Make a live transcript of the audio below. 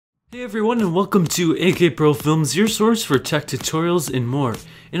Hey everyone, and welcome to AK Pro Films, your source for tech tutorials and more.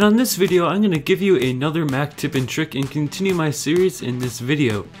 And on this video I'm going to give you another Mac tip and trick and continue my series in this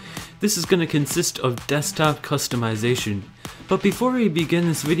video. This is going to consist of desktop customization. But before we begin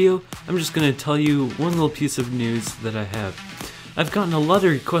this video, I'm just going to tell you one little piece of news that I have. I've gotten a lot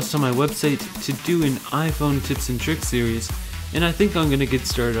of requests on my website to do an iPhone tips and tricks series, and I think I'm going to get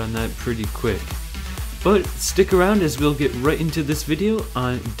started on that pretty quick. But stick around as we'll get right into this video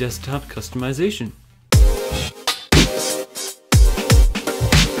on desktop customization.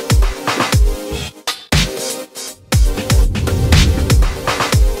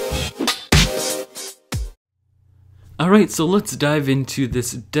 Alright, so let's dive into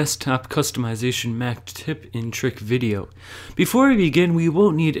this desktop customization Mac tip and trick video. Before we begin, we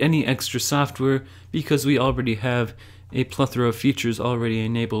won't need any extra software because we already have a plethora of features already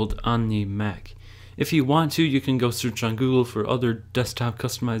enabled on the Mac. If you want to, you can go search on Google for other desktop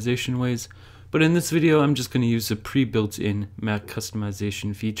customization ways, but in this video I'm just going to use the pre-built-in Mac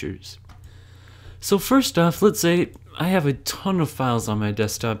customization features. So first off, let's say I have a ton of files on my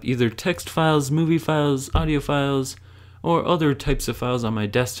desktop, either text files, movie files, audio files, or other types of files on my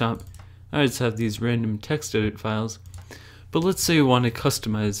desktop. I just have these random text edit files, but let's say we want to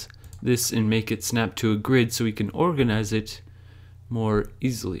customize this and make it snap to a grid so we can organize it more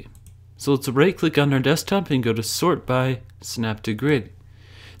easily. So let's right click on our desktop and go to sort by snap to grid.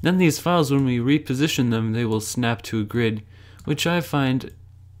 Then these files, when we reposition them, they will snap to a grid, which I find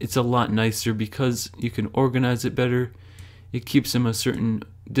it's a lot nicer because you can organize it better. It keeps them a certain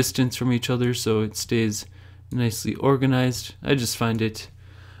distance from each other so it stays nicely organized. I just find it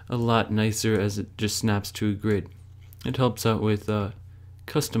a lot nicer as it just snaps to a grid. It helps out with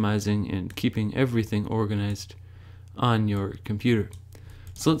customizing and keeping everything organized on your computer.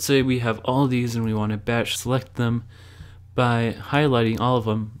 So let's say we have all these and we want to batch select them by highlighting all of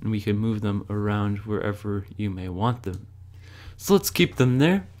them, and we can move them around wherever you may want them. So let's keep them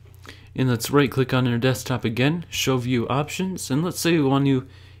there, and let's right click on our desktop again, show view options, and let's say we want to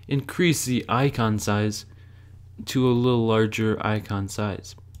increase the icon size to a little larger icon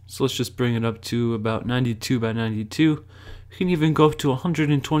size. So let's just bring it up to about 92 by 92. You can even go up to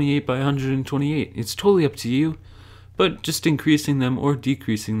 128 by 128. It's totally up to you. But just increasing them or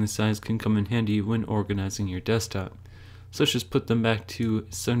decreasing the size can come in handy when organizing your desktop. So let's just put them back to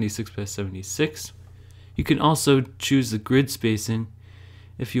 76 by 76. You can also choose the grid spacing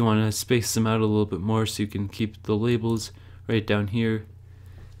if you want to space them out a little bit more so you can keep the labels right down here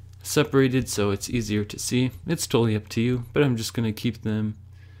separated so it's easier to see. It's totally up to you, but I'm just going to keep them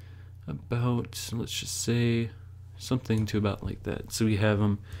about, let's just say, something to about like that. So we have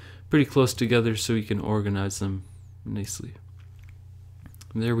them pretty close together so we can organize them nicely.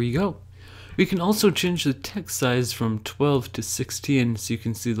 There we go. We can also change the text size from 12 to 16 so you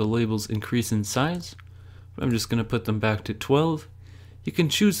can see the labels increase in size. I'm just going to put them back to 12. You can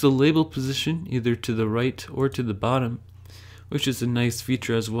choose the label position either to the right or to the bottom, which is a nice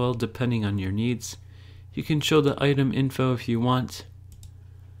feature as well depending on your needs. You can show the item info if you want,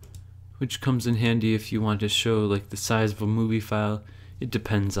 which comes in handy if you want to show like the size of a movie file. It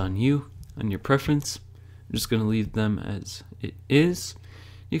depends on you, on your preference. I'm just going to leave them as it is.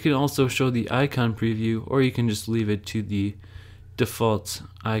 You can also show the icon preview, or you can just leave it to the default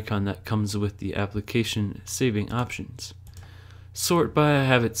icon that comes with the application saving options. Sort by, I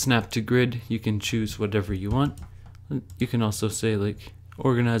have it snap to grid. You can choose whatever you want. You can also say like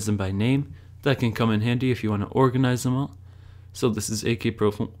organize them by name. That can come in handy if you want to organize them all. So this is AK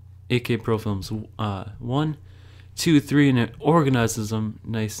Pro Films 1, 2, 3, and it organizes them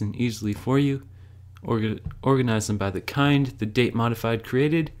nice and easily for you. Organize them by the kind, the date modified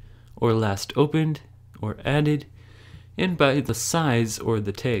created, or last opened, or added, and by the size or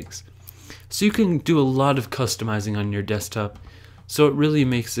the tags. So you can do a lot of customizing on your desktop, so it really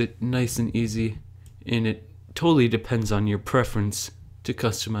makes it nice and easy, and it totally depends on your preference to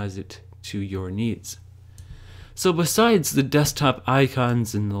customize it to your needs. So besides the desktop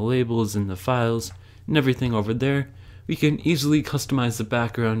icons and the labels and the files and everything over there, we can easily customize the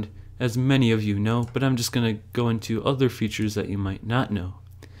background, as many of you know, but I'm just going to go into other features that you might not know.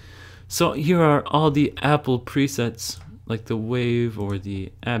 So here are all the Apple presets, like the wave or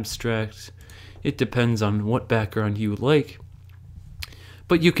the abstract. It depends on what background you like.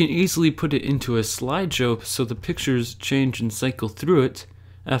 But you can easily put it into a slideshow so the pictures change and cycle through it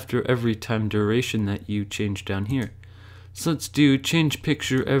after every time duration that you change down here. So let's do change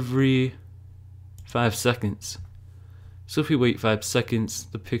picture every 5 seconds. So if we wait 5 seconds,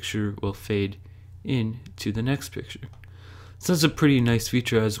 the picture will fade in to the next picture. So that's a pretty nice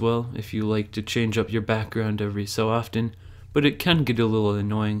feature as well if you like to change up your background every so often, but it can get a little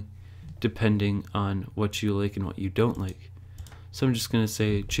annoying depending on what you like and what you don't like. So I'm just going to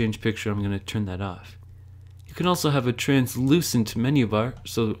say change picture, I'm going to turn that off. You can also have a translucent menu bar,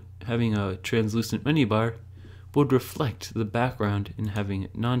 so having a translucent menu bar would reflect the background, and having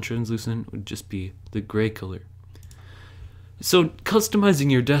it non-translucent would just be the gray color. So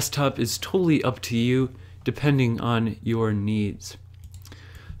customizing your desktop is totally up to you depending on your needs.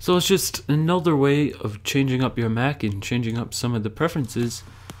 So it's just another way of changing up your Mac and changing up some of the preferences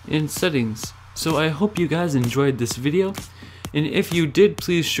in settings. So I hope you guys enjoyed this video, and if you did,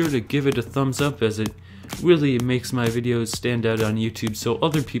 please sure to give it a thumbs up, as it really makes my videos stand out on YouTube so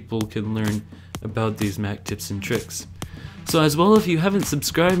other people can learn about these Mac tips and tricks. So as well, if you haven't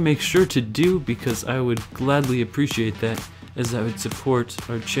subscribed, make sure to do, because I would gladly appreciate that, as that would support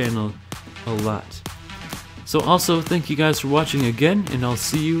our channel a lot. So also, thank you guys for watching again, and I'll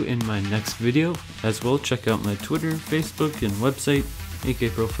see you in my next video. As well, check out my Twitter, Facebook, and website,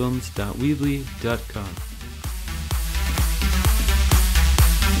 akprofilms.weebly.com.